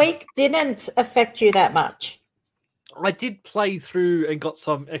 The week didn't affect you that much? I did play through and got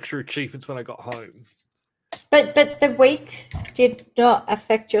some extra achievements when I got home. But the week did not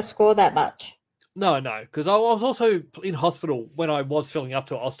affect your score that much? No, because I was also in hospital when I was filling up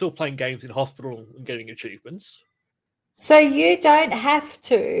to it. I was still playing games in hospital and getting achievements. So you don't have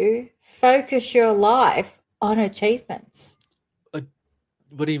to focus your life on achievements.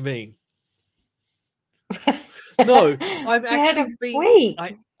 What do you mean? No, I've actually been.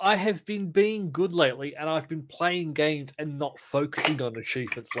 I have been being good lately, and I've been playing games and not focusing on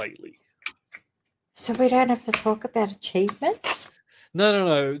achievements lately. So we don't have to talk about achievements?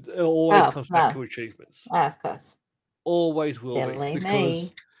 No. It always comes back to achievements. Oh, of course. Always will Silly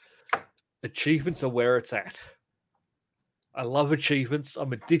be. Because achievements are where it's at. I love achievements.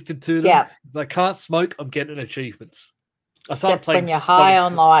 I'm addicted to them. Yeah. If I can't smoke, I'm getting achievements. Except when you're high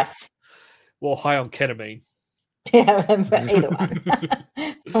on life. Well, high on ketamine. Yeah, either one.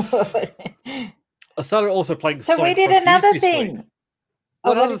 I started also playing. So we did another thing.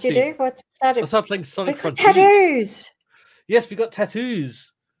 Oh, what did you do? What started? I started playing Sonic Frontiers. Tattoos. Yes, we got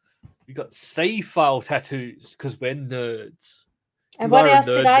tattoos. We got save file tattoos because we're nerds. And what else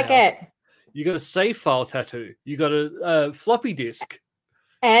did I get? You got a save file tattoo. You got a floppy disk.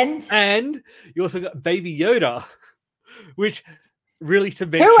 And you also got Baby Yoda, which really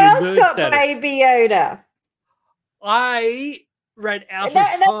cements who your else nerd got status. Baby Yoda? I ran out of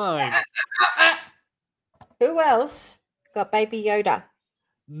time. Who else got Baby Yoda?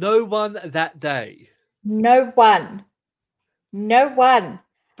 No one that day. No one.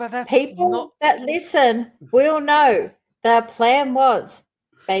 But that's people that listen will know the plan was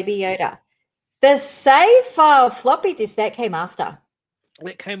Baby Yoda. The save file floppy disk that came after.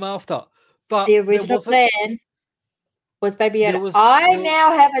 It came after. But the original plan was Baby Yoda. I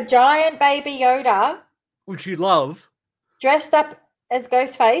now have a giant Baby Yoda. Which you love. Dressed up as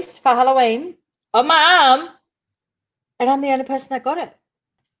Ghostface for Halloween on my arm. And I'm the only person that got it.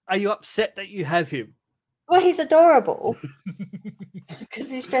 Are you upset that you have him? Well, he's adorable.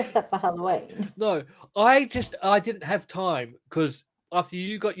 Because he's dressed up for Halloween. No, I didn't have time because after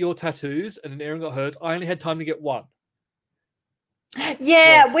you got your tattoos and then Erin got hers, I only had time to get one.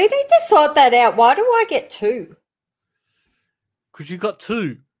 Yeah, we need to sort that out. Why do I get two? Because you got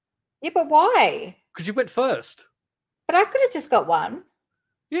two. Yeah, but why? Because you went first. But I could have just got one.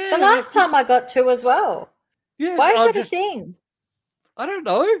 Yeah. The last time I got two as well. Yeah. Why is that a thing? I don't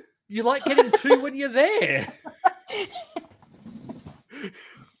know. You like getting two when you're there.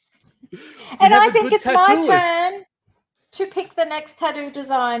 And I think it's my turn to pick the next tattoo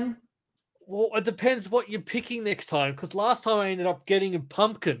design. Well, it depends what you're picking next time, because last time I ended up getting a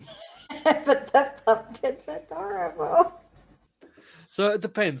pumpkin. But the pumpkin's adorable. So it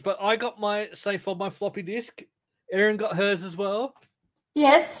depends. But I got my safe on my floppy disk. Erin got hers as well.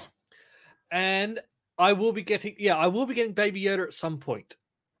 Yes. And I will be getting Baby Yoda at some point.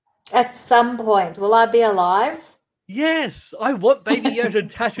 At some point. Will I be alive? Yes, I want Baby Yoda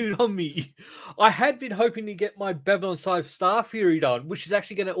tattooed on me. I had been hoping to get my Babylon 5 Star Fury done, which is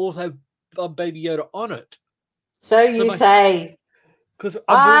actually going to also have Baby Yoda on it. So you say, because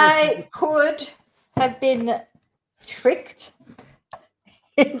I could have been tricked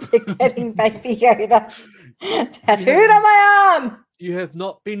into getting Baby Yoda tattooed on my arm. You have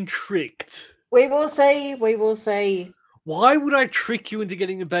not been tricked. We will see. We will see. Why would I trick you into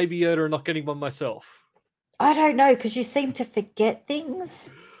getting a Baby Yoda and not getting one myself? I don't know, because you seem to forget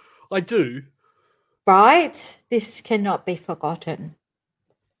things. I do. Right? This cannot be forgotten.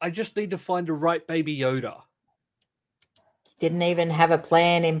 I just need to find the right Baby Yoda. Didn't even have a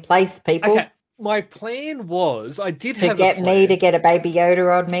plan in place, people. Okay. My plan was, I did to have get a plan. me to get a Baby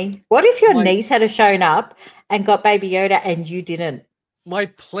Yoda on me. What if your niece had shown up and got Baby Yoda and you didn't? My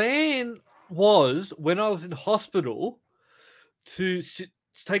plan was, when I was in hospital, to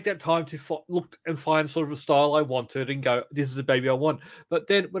take that time to look and find sort of a style I wanted and go, this is the baby I want. But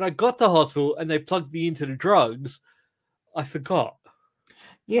then when I got to hospital and they plugged me into the drugs, I forgot.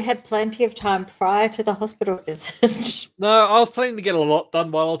 You had plenty of time prior to the hospital visit. No, I was planning to get a lot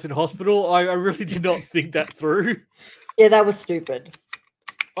done while I was in hospital. I really did not think that through. Yeah, that was stupid.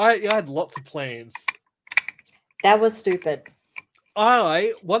 I had lots of plans. That was stupid.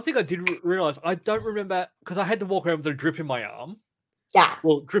 One thing I did realize, I don't remember, because I had to walk around with a drip in my arm. Yeah.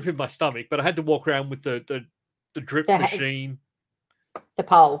 Well, drip in my stomach, but I had to walk around with the drip machine. The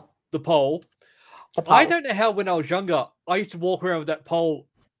pole. The pole. I don't know how when I was younger, I used to walk around with that pole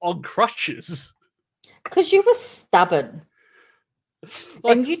on crutches. Because you were stubborn.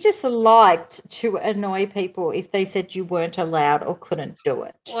 And you just liked to annoy people if they said you weren't allowed or couldn't do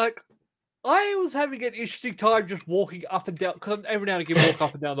it. Like, I was having an interesting time just walking up and down, because every now and again walk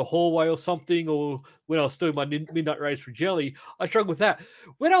up and down the hallway or something, or when I was doing my midnight race for Jelly, I struggled with that.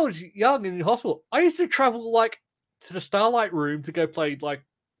 When I was young and in hospital, I used to travel like to the Starlight Room to go play like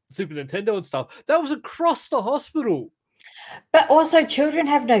Super Nintendo and stuff. That was across the hospital. But also, children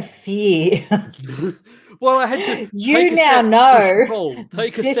have no fear. Well, I had to. You now know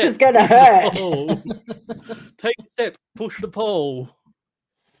this is going to hurt. Take a step, push the pole.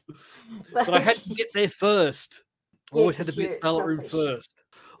 But I had to get there first. I always had to be at Starlight Room first.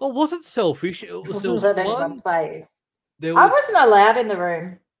 Oh, it wasn't selfish. It was Let anyone play. I wasn't allowed in the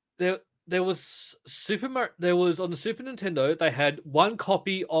room. There was on the Super Nintendo, they had one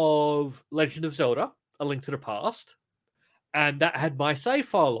copy of Legend of Zelda, A Link to the Past, and that had my save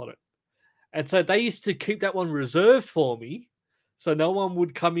file on it. And so they used to keep that one reserved for me, so no one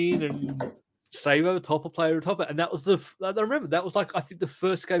would come in and save over top or play over top. And that was I remember that was like, I think the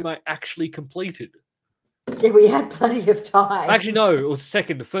first game I actually completed. Yeah, we had plenty of time. Actually, no, it was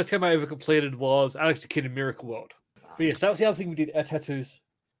second. The first game I ever completed was Alex the Kid in Miracle World. But yes, that was the other thing we did, our tattoos.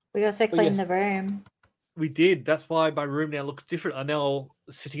 We also cleaned the room. We did. That's why my room now looks different. I'm now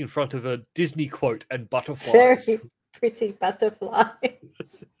sitting in front of a Disney quote and butterflies. Very pretty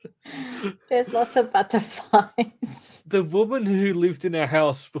butterflies. There's lots of butterflies. The woman who lived in our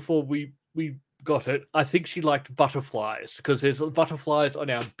house before we got it, I think she liked butterflies because there's butterflies on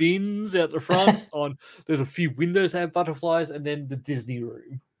our bins out the front. There's a few windows that have butterflies, and then the Disney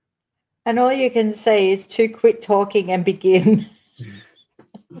room. And all you can say is to quit talking and begin.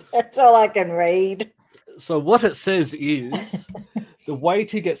 That's all I can read. So what it says is the way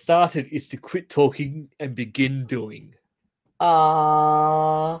to get started is to quit talking and begin doing.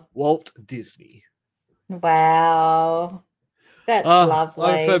 Walt Disney. Wow. That's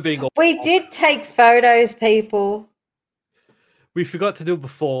lovely. We did take photos, people. We forgot to do it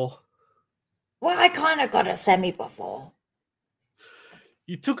before. Well, I kind of got a semi before.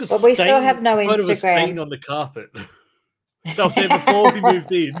 You took a but we still have no Instagram. A stain on the carpet. That was there before we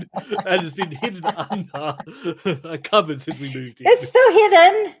moved in, and it's been hidden under a cupboard since we moved in. It's still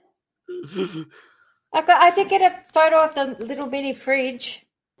hidden. I did get a photo of the little mini fridge.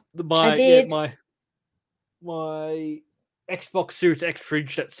 I did. Yeah, my Xbox Series X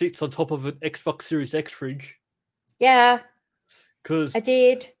fridge that sits on top of an Xbox Series X fridge. Yeah. Because I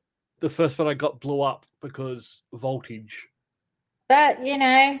did. The first one I got blew up because voltage. But, you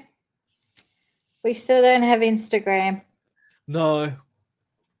know, we still don't have Instagram. No.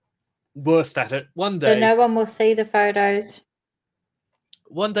 Worst at it. One day. So no one will see the photos.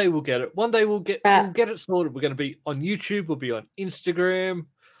 One day we'll get it. One day we'll get it sorted. We're going to be on YouTube. We'll be on Instagram.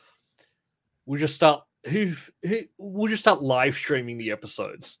 We'll just start we'll just start live streaming the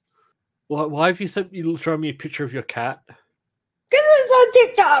episodes. Why have you shown me a picture of your cat? Because it's on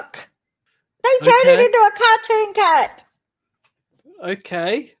TikTok. They turned it into a cartoon cat.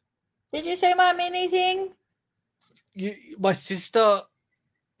 Okay. Did you see my mini thing? My sister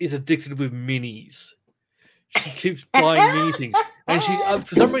is addicted with minis. She keeps buying mini things, and she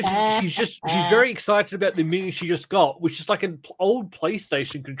for some reason she's very excited about the mini she just got, which is like an old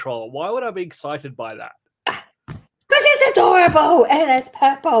PlayStation controller. Why would I be excited by that? Because it's adorable and it's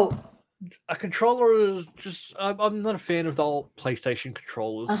purple. A controller is just. I'm not a fan of the old PlayStation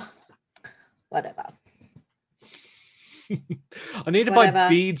controllers. Whatever. I need to buy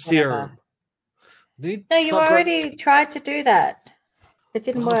bead serum. No, you already tried to do that. It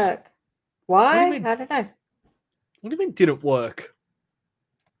didn't work. Why? I don't know. What do you mean didn't work?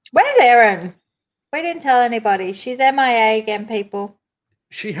 Where's Erin? We didn't tell anybody. She's MIA again, people.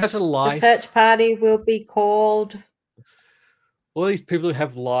 She has a life. The search party will be called. All these people who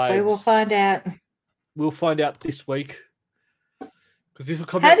have lives. We will find out. We'll find out this week. Because this will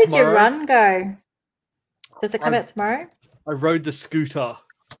come out tomorrow. How did your run go? Does it come out tomorrow? I rode the scooter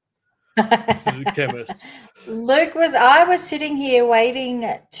to the chemist. I was sitting here waiting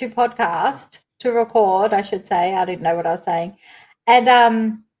to podcast, to record, I should say. I didn't know what I was saying.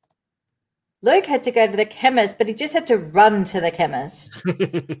 And Luke had to go to the chemist, but he just had to run to the chemist.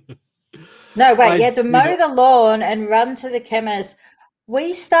 No, wait, he had to mow the lawn and run to the chemist.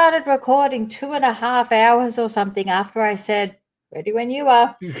 We started recording 2.5 hours or something after I said, ready when you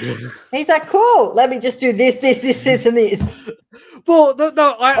are. He's like, cool. Let me just do this, and this. Well,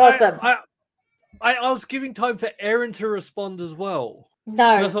 no, awesome. I was giving time for Erin to respond as well.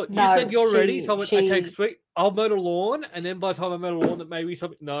 No, I thought, you said you're ready, so I went, okay, sweet. I'll mow the lawn, and then by the time I mow the lawn, that maybe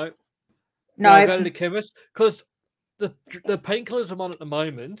something. No, I'll go to the chemist because the painkillers I'm on at the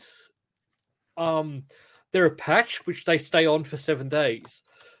moment, they're a patch which they stay on for 7 days.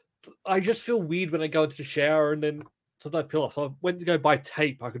 I just feel weird when I go into the shower and then. So that pill off. So I went to go buy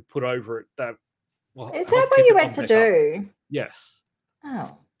tape I could put over it. Is that what you went to do? Yes.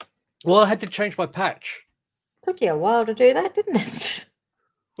 Oh. Well, I had to change my patch. Took you a while to do that, didn't it?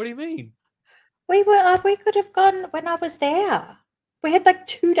 What do you mean? We could have gone when I was there. We had like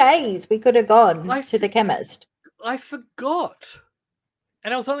 2 days. We could have gone to the chemist. I forgot.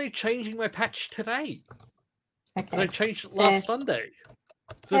 And I was only changing my patch today. Okay. And I changed it last Sunday.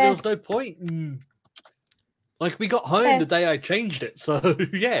 So there was no point in... Like, we got home the day I changed it, so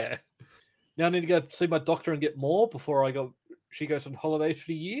yeah. Now I need to go see my doctor and get more before she goes on holidays for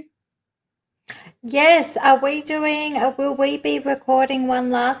the year. Yes. Will we be recording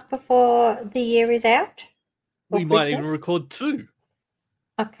one last before the year is out? We might even record 2.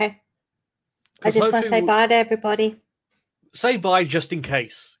 Okay. I just want to say bye to everybody. Say bye just in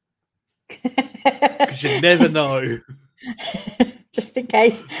case. Because you never know. Just in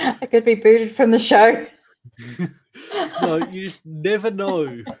case I could be booted from the show. No, you just never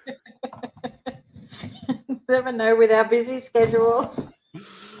know. Never know with our busy schedules.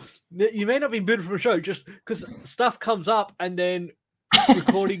 You may not be booted from a show just because stuff comes up and then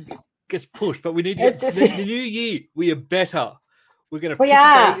recording gets pushed. But we need to the new year. We are better. We're going to pick a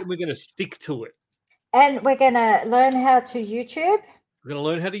date and we're going to stick to it. And we're going to learn how to YouTube. We're going to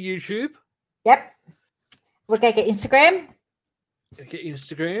learn how to YouTube. Yep. We're going to get Instagram. Get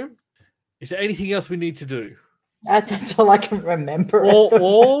Instagram. Is there anything else we need to do? That's all I can remember.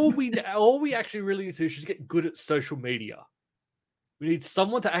 All we actually really need to do is just get good at social media. We need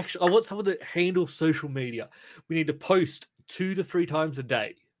someone to I want someone to handle social media. We need to post 2 to 3 times a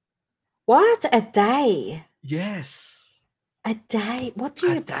day. What? A day? Yes. A day? What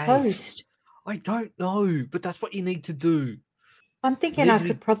do you post? I don't know, but that's what you need to do. I'm thinking I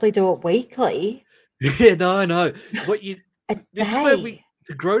could probably do it weekly. Yeah, no. What you this is where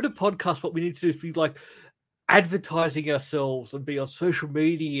to grow the podcast, what we need to do is be like advertising ourselves and be on social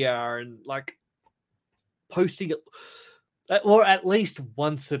media and like posting it, or at least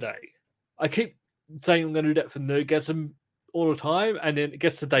once a day. I keep saying I'm going to do that for Nerdgasm all the time, and then it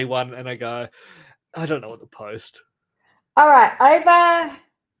gets to day 1 and I go, I don't know what to post. All right, over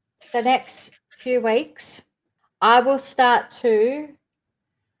the next few weeks, I will start to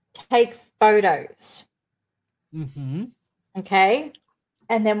take photos. Mm-hmm. Okay.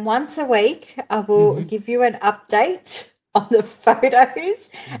 And then once a week, I will give you an update on the photos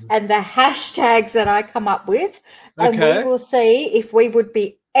and the hashtags that I come up with. And we will see if we would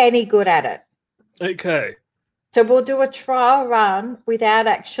be any good at it. Okay. So we'll do a trial run without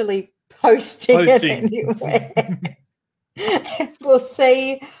actually posting. It anywhere. We'll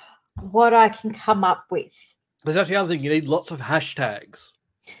see what I can come up with. There's actually another thing. You need lots of hashtags.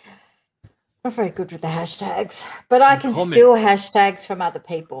 Not very good with the hashtags, but I can steal hashtags from other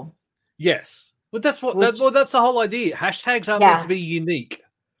people. Yes. But that's that's the whole idea. Hashtags are meant to be unique.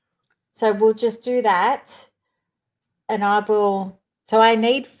 So we'll just do that. And I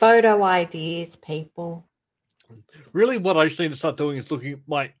need photo ideas, people. Really what I just need to start doing is looking at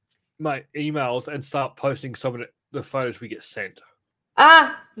my emails and start posting some of the photos we get sent.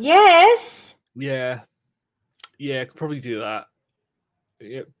 Yes. Yeah. Yeah, I could probably do that.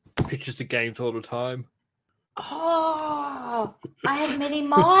 Yeah. Pictures of games all the time. Oh, I have Mini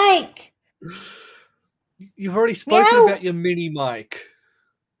Mike. You've already spoken about your Mini Mike.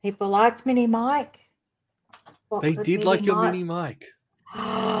 People liked Mini Mike. They did like your Mini Mike.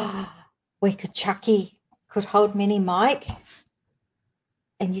 Chucky could hold Mini Mike,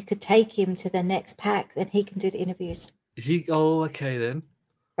 and you could take him to the next PAX, and he can do the interviews. Okay then.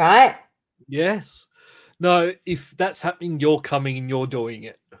 Right? Yes. No, if that's happening, you're coming and you're doing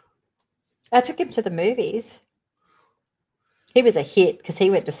it. I took him to the movies. He was a hit because he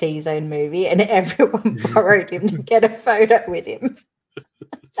went to see his own movie and everyone borrowed him to get a photo with him.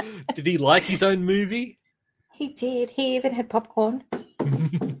 Did he like his own movie? He did. He even had popcorn.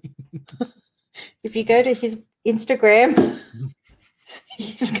 If you go to his Instagram,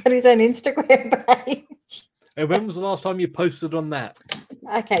 he's got his own Instagram page. And when was the last time you posted on that?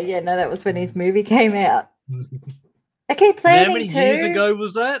 Okay, yeah, no, that was when his movie came out. I keep planning How many years ago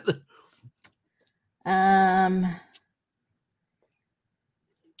was that?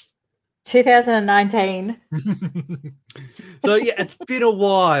 2019. So yeah, it's been a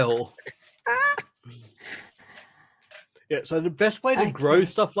while. Yeah, so the best way to grow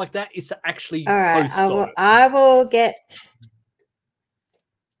stuff like that is to actually post on it.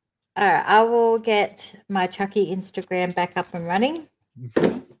 I will get my Chucky Instagram back up and running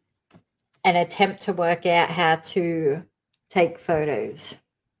and attempt to work out how to take photos.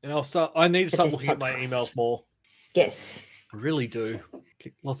 And I need to start looking at my emails more. Yes. I really do.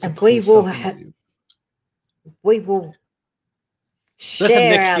 Lots of we will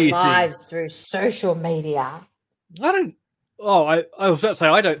share our lives through social media. I was about to say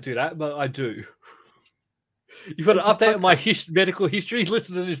I don't do that, but I do. You've got to update my medical history.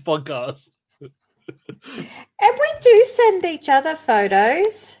 Listen to this podcast. And we do send each other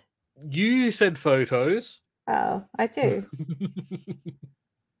photos. You send photos. Oh, I do.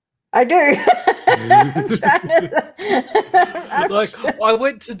 I do. I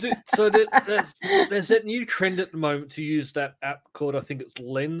went to do so. There's that new trend at the moment to use that app called, I think it's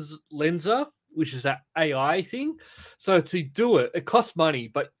Lensa, which is that AI thing. So to do it, it costs money,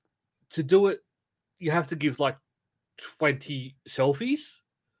 but to do it, you have to give like 20 selfies.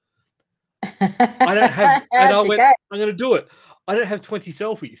 I don't have, and I went, I'm going to do it. I don't have 20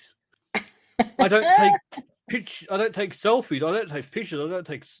 selfies. I don't take I don't take selfies. I don't take pictures.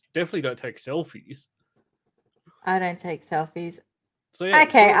 Definitely don't take selfies. I don't take selfies. So yeah,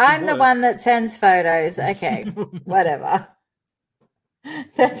 okay, I'm the one that sends photos. Okay, whatever.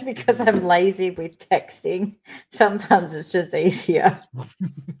 That's because I'm lazy with texting. Sometimes it's just easier.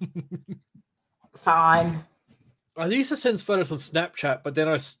 Fine. I used to send photos on Snapchat, but then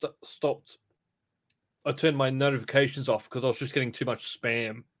I stopped. I turned my notifications off because I was just getting too much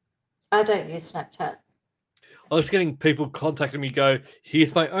spam. I don't use Snapchat. I was getting people contacting me, go,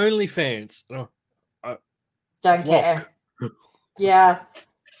 here's my OnlyFans. Don't care. Yeah.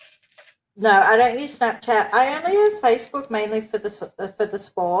 No, I don't use Snapchat. I only have Facebook mainly for the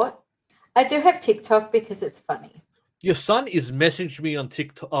sport. I do have TikTok because it's funny. Your son is messaging me on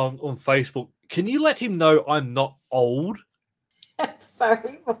TikTok on Facebook. Can you let him know I'm not old?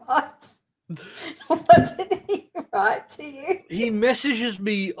 Sorry, what? What did he write to you? He messages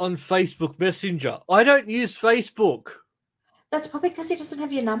me on Facebook Messenger. I don't use Facebook. That's probably because he doesn't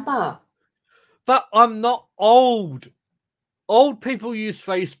have your number. But I'm not old. Old people use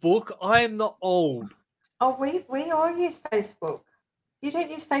Facebook. I am not old. Oh, we all use Facebook. You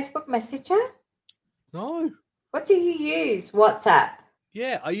don't use Facebook Messenger? No. What do you use? WhatsApp?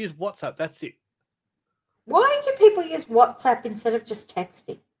 Yeah, I use WhatsApp. That's it. Why do people use WhatsApp instead of just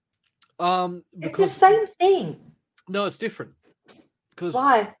texting? It's the same thing. No, it's different.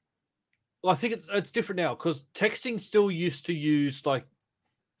 Why? Well, I think it's different now because texting still used to use like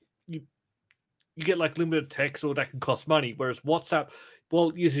you get like limited text or that can cost money, whereas WhatsApp, well,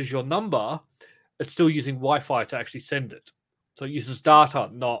 it uses your number, it's still using Wi-Fi to actually send it. So it uses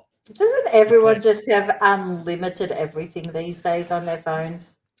data, not. Doesn't everyone just have unlimited everything these days on their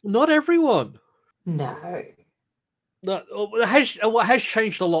phones? Not everyone. No. What has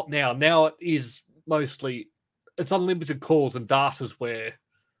changed a lot now. Now it is mostly it's unlimited calls and data's where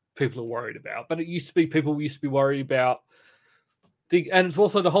people are worried about. But it used to be people used to be worried about and it's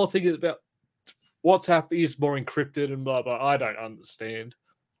also the whole thing is about WhatsApp is more encrypted and blah blah. I don't understand.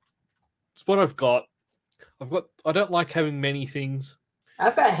 It's what I've got. I don't like having many things.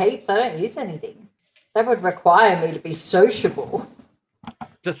 I've got heaps. I don't use anything. That would require me to be sociable.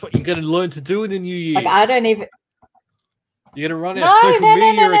 That's what you're going to learn to do in the new year. Like I don't even. You're going to run our social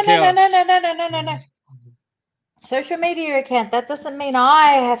media account. No. Social media account. That doesn't mean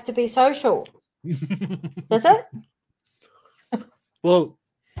I have to be social. Does it? Well,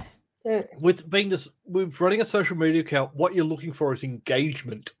 with running a social media account, what you're looking for is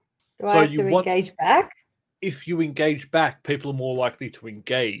engagement. Do I have to engage back? If you engage back, people are more likely to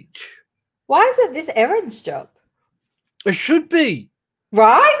engage. Why is it this Erin's job? It should be.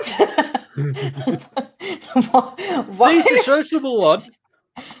 Right? Why? She's the sociable one.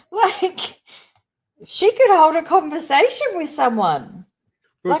 Like, she could hold a conversation with someone.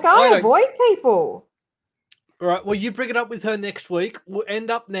 Like, I avoid people. All right, well, you bring it up with her next week. We'll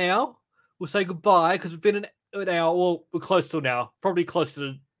end up now. We'll say goodbye because we've been an hour. Well, we're close to an hour. Probably close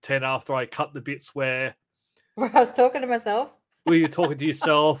to 10 after I cut the bits where I was talking to myself. Where you're talking to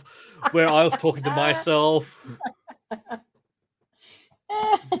yourself, where I was talking to myself.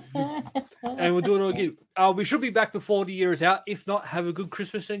 And we'll do it all again. We should be back before the year is out. If not, have a good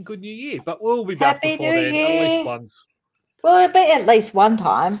Christmas and good New Year. But we'll be back Happy before New then, Year. at least once. Well, it'll be at least one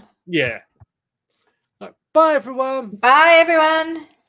time. Yeah. Bye, everyone. Bye, everyone.